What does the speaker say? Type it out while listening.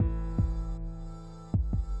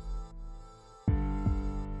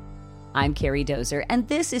I'm Carrie Dozer, and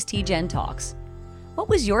this is TGen Talks. What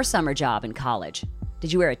was your summer job in college?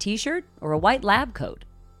 Did you wear a t-shirt or a white lab coat?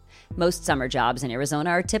 Most summer jobs in Arizona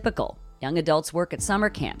are typical. Young adults work at summer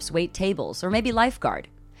camps, wait tables, or maybe lifeguard.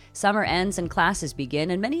 Summer ends and classes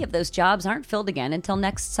begin, and many of those jobs aren't filled again until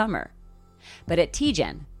next summer. But at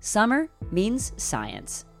TGen, summer means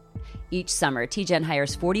science. Each summer, TGen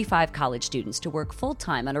hires 45 college students to work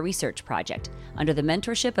full-time on a research project under the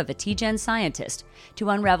mentorship of a TGen scientist to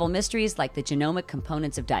unravel mysteries like the genomic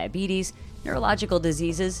components of diabetes, neurological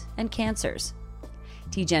diseases, and cancers.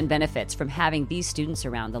 TGen benefits from having these students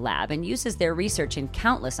around the lab and uses their research in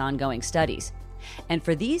countless ongoing studies. And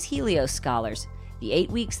for these Helios scholars, the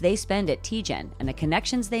 8 weeks they spend at TGen and the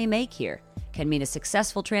connections they make here can mean a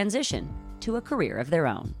successful transition to a career of their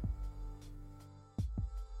own.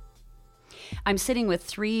 I'm sitting with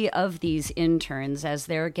 3 of these interns as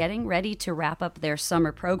they're getting ready to wrap up their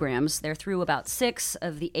summer programs. They're through about 6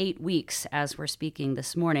 of the 8 weeks as we're speaking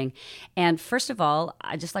this morning. And first of all,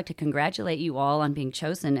 I'd just like to congratulate you all on being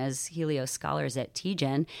chosen as Helios scholars at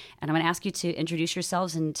TGen. And I'm going to ask you to introduce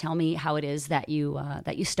yourselves and tell me how it is that you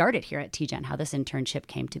started here at TGen, how this internship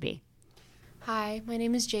came to be. Hi, my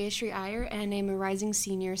name is Jayashree Iyer, and I'm a rising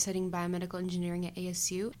senior studying biomedical engineering at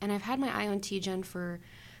ASU. And I've had my eye on TGen for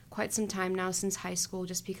quite some time now, since high school,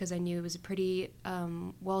 just because I knew it was a pretty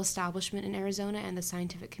well-establishment in Arizona and the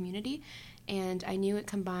scientific community, and I knew it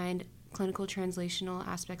combined clinical translational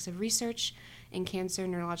aspects of research in cancer,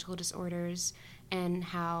 neurological disorders, and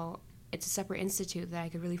how it's a separate institute that I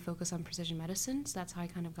could really focus on precision medicine. So that's how I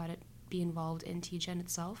kind of got to be involved in TGen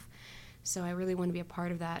itself. So I really want to be a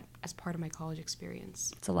part of that as part of my college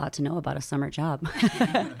experience. It's a lot to know about a summer job.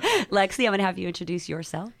 Lexi, I'm going to have you introduce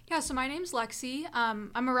yourself. Yeah, so my name's Lexi.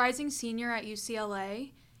 I'm a rising senior at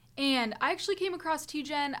UCLA, and I actually came across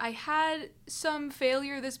TGen. I had some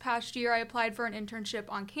failure this past year. I applied for an internship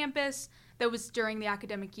on campus that was during the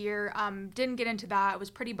academic year. Didn't get into that. I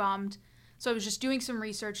was pretty bummed. So I was just doing some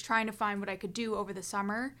research, trying to find what I could do over the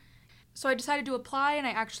summer. So I decided to apply, and I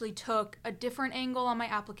actually took a different angle on my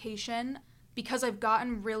application because I've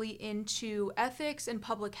gotten really into ethics and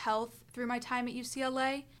public health through my time at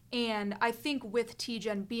UCLA. And I think with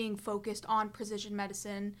TGen being focused on precision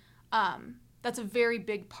medicine, that's a very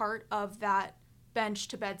big part of that bench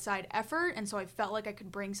to bedside effort. And so I felt like I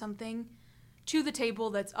could bring something to the table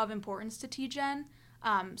that's of importance to TGen.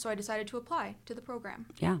 So I decided to apply to the program.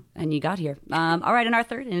 Yeah, and you got here. All right, and our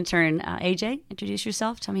third intern, AJ, introduce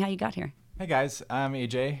yourself. Tell me how you got here. Hey guys, I'm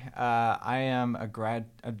AJ. I am a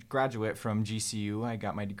graduate from GCU. I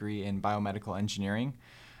got my degree in biomedical engineering.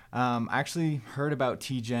 I actually heard about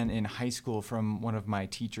TGen in high school from one of my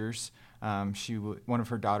teachers. One of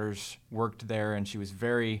her daughters worked there, and she was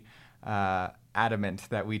very adamant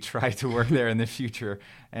that we try to work there in the future.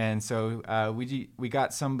 And so we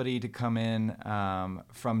got somebody to come in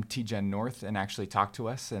from TGen North and actually talk to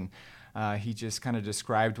us. And he just kind of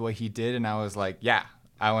described what he did, and I was like, yeah,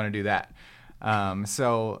 I want to do that.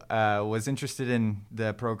 So was interested in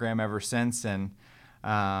the program ever since, and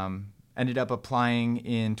ended up applying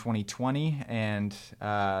in 2020, and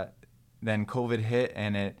then COVID hit,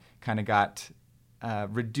 and it kind of got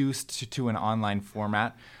reduced to an online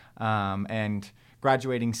format. And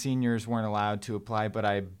graduating seniors weren't allowed to apply, but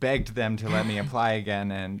I begged them to let me apply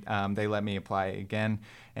again, and they let me apply again,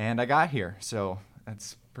 and I got here. So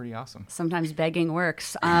that's pretty awesome. Sometimes begging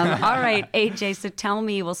works. All right, AJ, so tell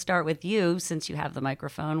me, we'll start with you since you have the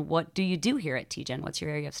microphone. What do you do here at TGen? What's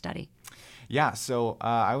your area of study? Yeah, so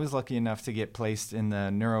I was lucky enough to get placed in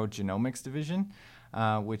the neurogenomics division,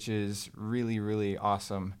 which is really, really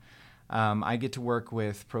awesome. I get to work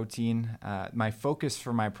with protein. My focus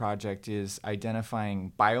for my project is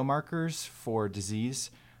identifying biomarkers for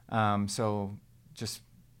disease. So just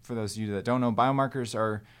for those of you that don't know, biomarkers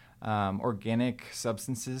are organic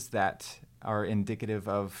substances that are indicative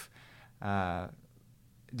of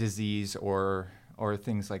disease or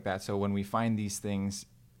things like that. So when we find these things,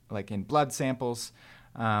 like in blood samples,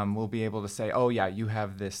 we'll be able to say, oh yeah, you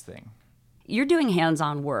have this thing. You're doing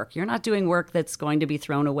hands-on work. You're not doing work that's going to be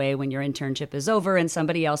thrown away when your internship is over and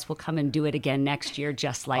somebody else will come and do it again next year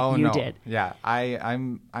just like you did. Yeah,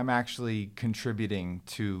 I'm actually contributing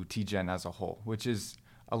to TGen as a whole, which is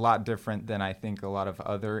a lot different than I think a lot of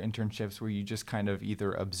other internships where you just kind of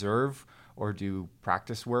either observe or do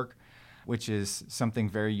practice work, which is something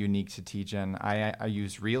very unique to TGen. I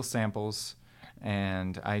use real samples,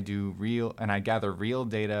 and I gather real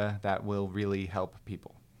data that will really help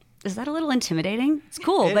people. Is that a little intimidating? It's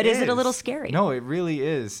cool, but is it a little scary? No, it really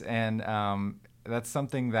is, and that's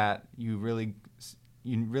something that you really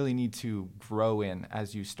need to grow in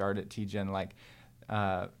as you start at TGen. Like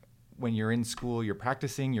when you're in school, you're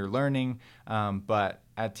practicing, you're learning, but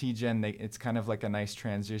at TGen, it's kind of like a nice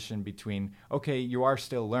transition between, okay, you are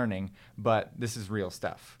still learning, but this is real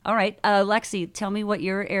stuff. All right. Lexi, tell me what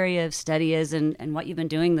your area of study is and what you've been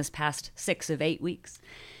doing this past 6 of 8 weeks.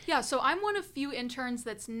 Yeah, so I'm one of few interns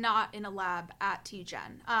that's not in a lab at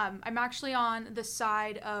TGen. I'm actually on the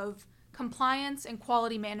side of compliance and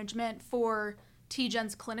quality management for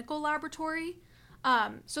TGen's clinical laboratory.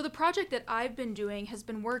 So the project that I've been doing has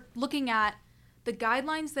been looking at the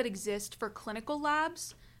guidelines that exist for clinical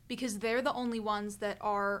labs, because they're the only ones that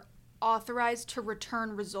are authorized to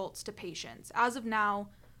return results to patients. As of now,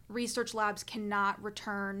 research labs cannot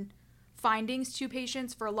return findings to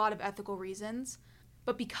patients for a lot of ethical reasons.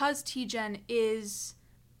 But because TGen is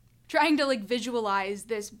trying to visualize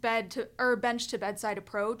this bench to bedside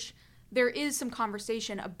approach, there is some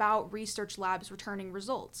conversation about research labs returning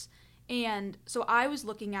results. And so I was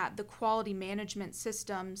looking at the quality management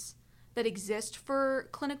systems that exist for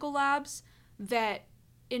clinical labs that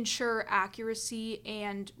ensure accuracy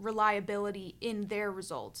and reliability in their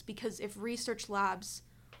results. Because if research labs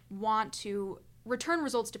want to return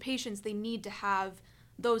results to patients, they need to have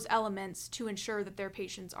those elements to ensure that their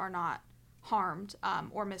patients are not harmed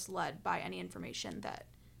or misled by any information that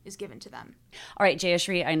is given to them. All right,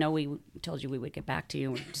 Jayashri, I know we told you we would get back to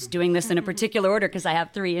you. We're just doing this in a particular order because I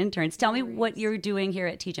have 3 interns. Tell me what you're doing here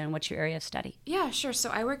at TGen. What's your area of study? Yeah, sure. So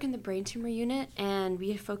I work in the brain tumor unit, and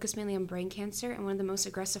we focus mainly on brain cancer, and one of the most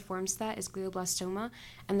aggressive forms of that is glioblastoma.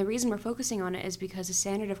 And the reason we're focusing on it is because the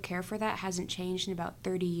standard of care for that hasn't changed in about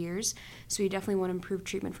 30 years, so we definitely want to improve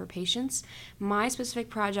treatment for patients. My specific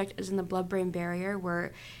project is in the blood-brain barrier,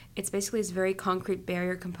 where it's basically this very concrete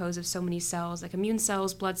barrier composed of so many cells, like immune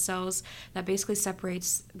cells, blood cells, that basically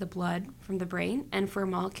separates the blood from the brain. And for a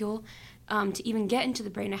molecule to even get into the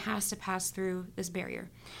brain, it has to pass through this barrier.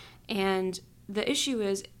 And the issue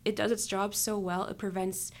is it does its job so well, it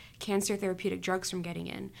prevents cancer therapeutic drugs from getting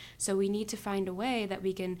in. So we need to find a way that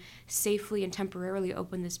we can safely and temporarily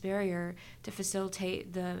open this barrier to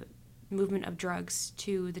facilitate the movement of drugs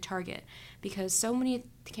to the target, because so many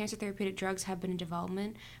cancer therapeutic drugs have been in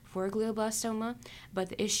development for glioblastoma, but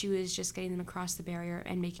the issue is just getting them across the barrier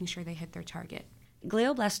and making sure they hit their target.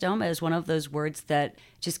 Glioblastoma is one of those words that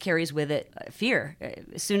just carries with it fear.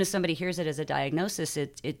 As soon as somebody hears it as a diagnosis,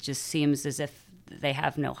 it just seems as if they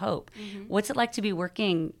have no hope. Mm-hmm. What's it like to be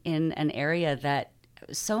working in an area that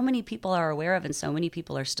so many people are aware of and so many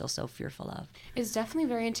people are still so fearful of? It's definitely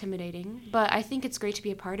very intimidating, but I think it's great to be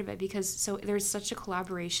a part of it because there's such a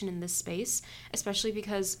collaboration in this space, especially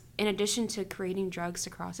because in addition to creating drugs to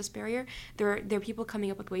cross this barrier, there are people coming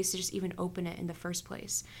up with ways to just even open it in the first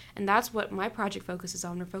place. And that's what my project focuses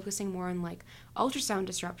on. We're focusing more on ultrasound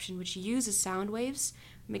disruption, which uses sound waves,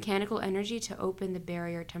 mechanical energy to open the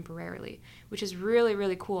barrier temporarily, which is really,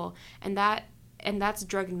 really cool. And that's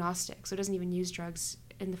drug agnostic, so it doesn't even use drugs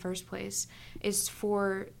in the first place. It's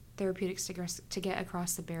for therapeutics to get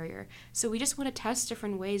across the barrier. So we just want to test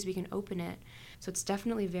different ways we can open it. So it's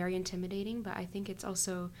definitely very intimidating, but I think it's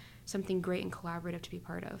also something great and collaborative to be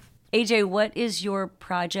part of. AJ, what is your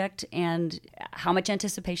project and how much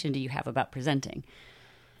anticipation do you have about presenting?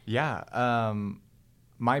 Yeah,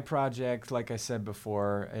 my project, like I said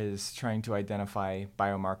before, is trying to identify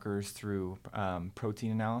biomarkers through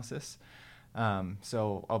protein analysis.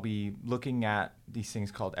 So I'll be looking at these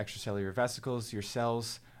things called extracellular vesicles. Your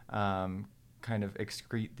cells kind of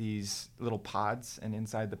excrete these little pods, and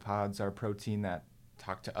inside the pods are protein that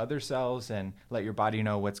talk to other cells and let your body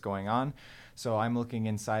know what's going on. So I'm looking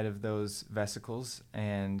inside of those vesicles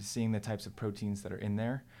and seeing the types of proteins that are in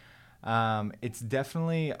there. It's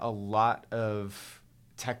definitely a lot of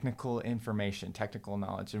technical information, technical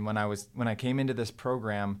knowledge. And when I came into this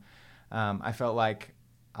program, I felt like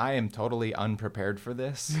I am totally unprepared for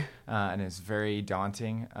this, and it's very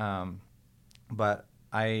daunting. But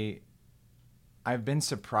I've been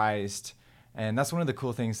surprised, and that's one of the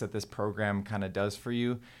cool things that this program kind of does for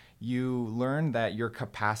you. You learn that your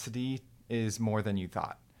capacity is more than you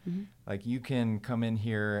thought. Mm-hmm. Like you can come in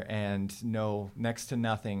here and know next to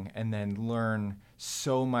nothing and then learn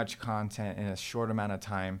so much content in a short amount of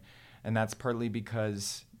time. And that's partly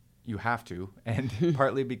because you have to, and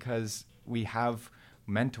partly because we have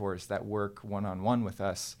mentors that work one-on-one with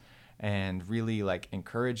us and really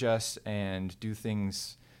encourage us and do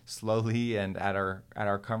things slowly and at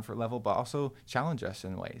our comfort level, but also challenge us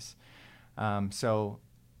in ways. So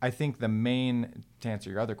I think to answer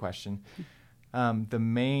your other question, the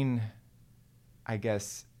main, I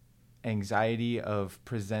guess, anxiety of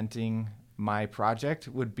presenting my project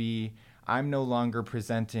would be I'm no longer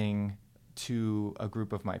presenting to a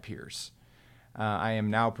group of my peers. I am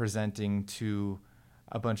now presenting to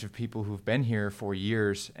a bunch of people who've been here for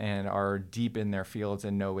years and are deep in their fields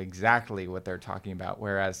and know exactly what they're talking about,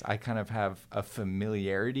 whereas I kind of have a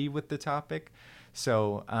familiarity with the topic.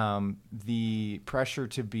 So the pressure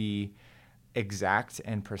to be exact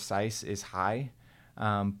and precise is high,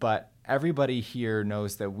 but everybody here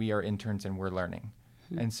knows that we are interns and we're learning.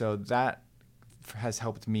 Mm-hmm. And so that has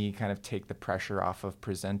helped me kind of take the pressure off of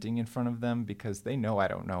presenting in front of them, because they know I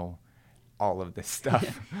don't know all of this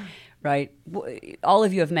stuff. Right. All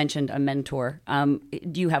of you have mentioned a mentor.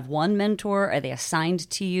 Do you have one mentor? Are they assigned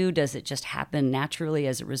to you? Does it just happen naturally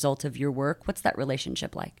as a result of your work? What's that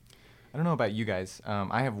relationship like? I don't know about you guys.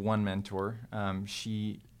 I have one mentor.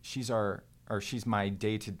 She's my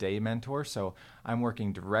day-to-day mentor, so I'm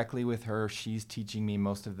working directly with her. She's teaching me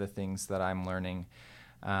most of the things that I'm learning,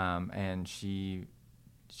 and she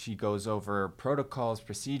goes over protocols,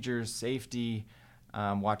 procedures, safety,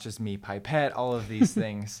 watches me pipette, all of these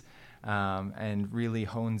things, and really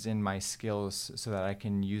hones in my skills so that I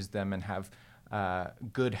can use them and have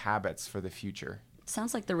good habits for the future.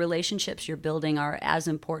 Sounds like the relationships you're building are as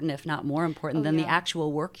important, if not more important, than the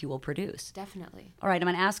actual work you will produce. Definitely. All right, I'm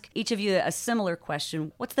going to ask each of you a similar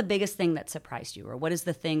question. What's the biggest thing that surprised you, or what is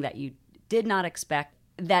the thing that you did not expect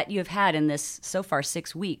that you have had in this, so far,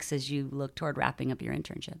 6 weeks as you look toward wrapping up your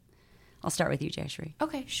internship? I'll start with you, Jayashree.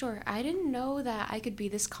 Okay, sure. I didn't know that I could be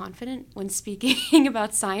this confident when speaking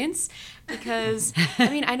about science, because,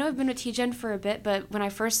 I know I've been with TGen for a bit, but when I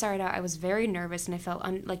first started out, I was very nervous and I felt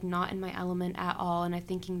not in my element at all, and I'm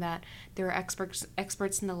thinking that there were experts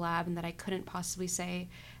in the lab and that I couldn't possibly say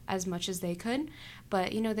as much as they could.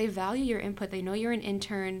 But, they value your input. They know you're an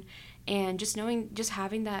intern, and just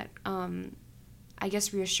having that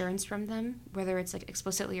reassurance from them, whether it's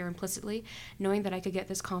explicitly or implicitly, knowing that I could get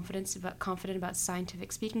this confident about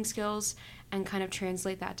scientific speaking skills and kind of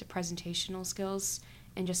translate that to presentational skills,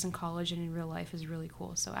 and just in college and in real life, is really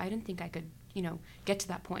cool. So I didn't think I could, get to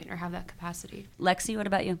that point or have that capacity. Lexi, what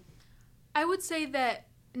about you? I would say that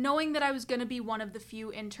knowing that I was going to be one of the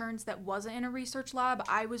few interns that wasn't in a research lab,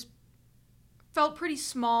 felt pretty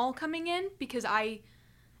small coming in, because I've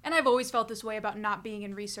always felt this way about not being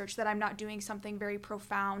in research, that I'm not doing something very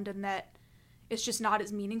profound and that it's just not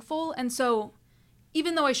as meaningful. And so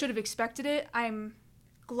even though I should have expected it, I'm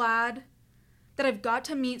glad that I've got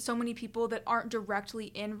to meet so many people that aren't directly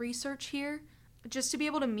in research here, just to be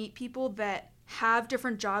able to meet people that have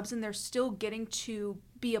different jobs and they're still getting to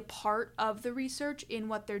be a part of the research in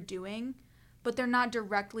what they're doing, but they're not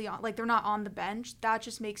directly on, they're not on the bench. That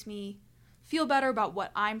just makes me feel better about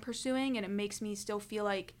what I'm pursuing, and it makes me still feel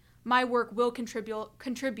like my work will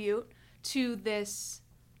contribute to this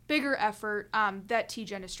bigger effort that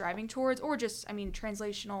TGen is striving towards, or just,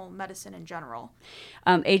 translational medicine in general.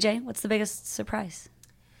 AJ, what's the biggest surprise?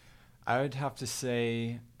 I would have to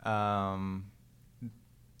say the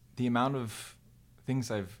amount of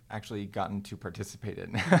things I've actually gotten to participate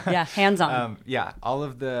in. Yeah, hands-on. All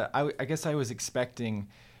of I guess I was expecting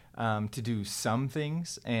to do some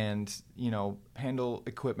things and, handle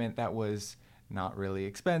equipment that was not really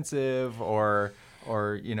expensive or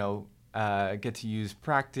get to use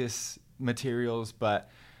practice materials. But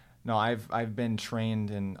no, I've been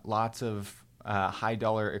trained in lots of high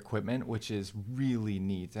dollar equipment, which is really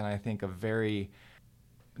neat. And I think a very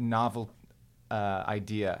novel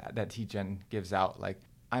idea that TGen gives out.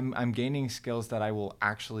 I'm gaining skills that I will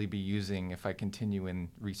actually be using if I continue in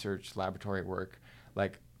research laboratory work.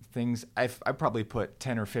 Things I probably put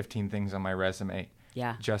 10 or 15 things on my resume.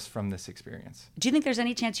 Yeah. Just from this experience. Do you think there's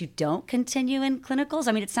any chance you don't continue in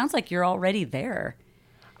clinicals? It sounds like you're already there.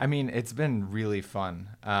 It's been really fun.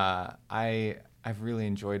 I've really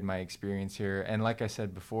enjoyed my experience here, and like I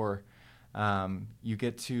said before, you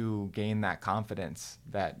get to gain that confidence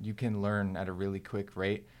that you can learn at a really quick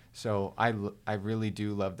rate. So I really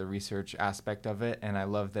do love the research aspect of it, and I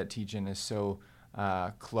love that TGen is so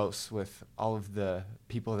close with all of the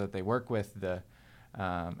people that they work with,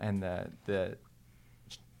 and the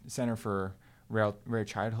Center for Rare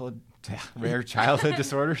Childhood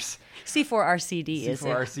Disorders. C4RCD is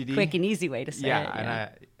a quick and easy way to say it. Yeah,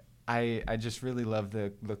 and I just really love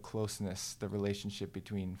the closeness, the relationship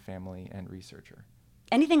between family and researcher.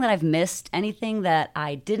 Anything that I've missed? Anything that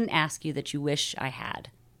I didn't ask you that you wish I had?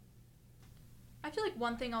 I feel like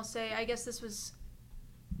one thing I'll say, I guess this was,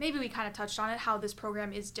 maybe we kind of touched on it, how this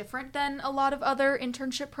program is different than a lot of other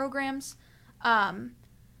internship programs.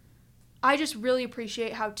 I just really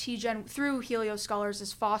appreciate how TGen, through Helios Scholars,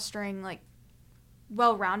 is fostering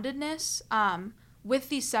well-roundedness with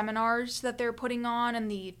these seminars that they're putting on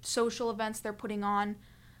and the social events they're putting on.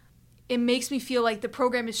 It makes me feel like the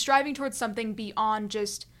program is striving towards something beyond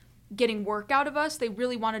just getting work out of us. They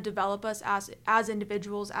really want to develop us as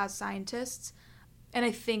individuals, as scientists. And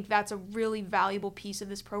I think that's a really valuable piece of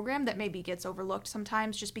this program that maybe gets overlooked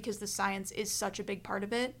sometimes just because the science is such a big part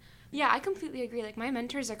of it. Yeah, I completely agree. Like, my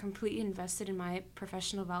mentors are completely invested in my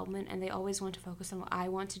professional development, and they always want to focus on what I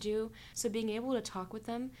want to do. So being able to talk with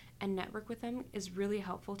them and network with them is really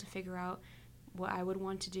helpful to figure out what I would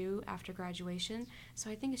want to do after graduation. So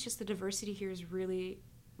I think it's just the diversity here is really,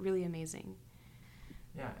 really amazing.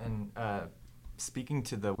 Yeah, and speaking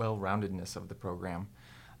to the well-roundedness of the program,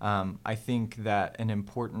 I think that an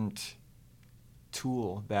important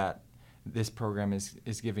tool that this program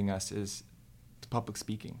is giving us is public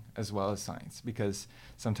speaking as well as science, because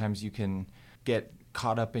sometimes you can get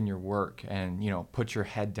caught up in your work and, put your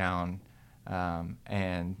head down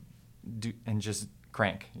and just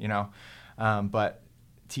crank, but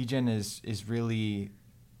TGen is really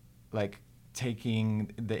like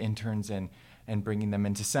taking the interns and bringing them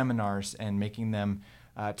into seminars and making them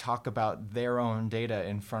talk about their own data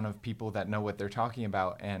in front of people that know what they're talking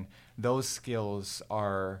about. And those skills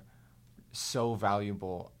are so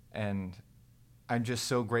valuable. And I'm just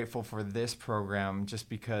so grateful for this program, just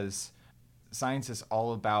because science is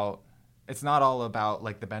all about, it's not all about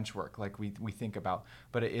like the bench work like we think about,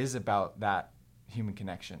 but it is about that human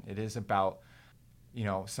connection. It is about,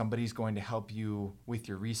 somebody's going to help you with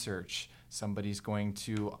your research. Somebody's going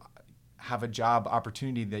to have a job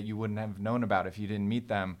opportunity that you wouldn't have known about if you didn't meet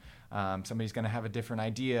them. Somebody's going to have a different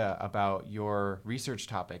idea about your research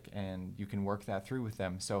topic, and you can work that through with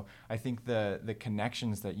them. So I think the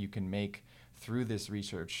connections that you can make through this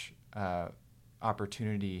research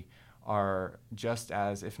opportunity are just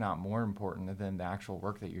as, if not more important than the actual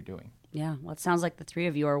work that you're doing. Yeah, well, it sounds like the three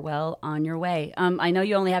of you are well on your way. I know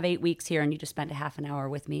you only have 8 weeks here, and you just spent a half an hour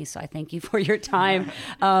with me, so I thank you for your time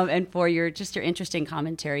and for your interesting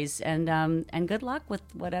commentaries. And good luck with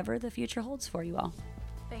whatever the future holds for you all.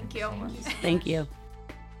 Thank you. Thank you.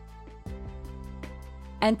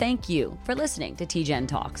 And thank you for listening to TGen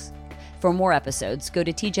Talks. For more episodes, go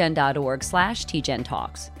to tgen.org/TGen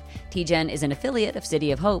Talks. TGen is an affiliate of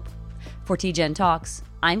City of Hope. For TGen Talks,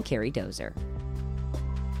 I'm Carrie Dozer.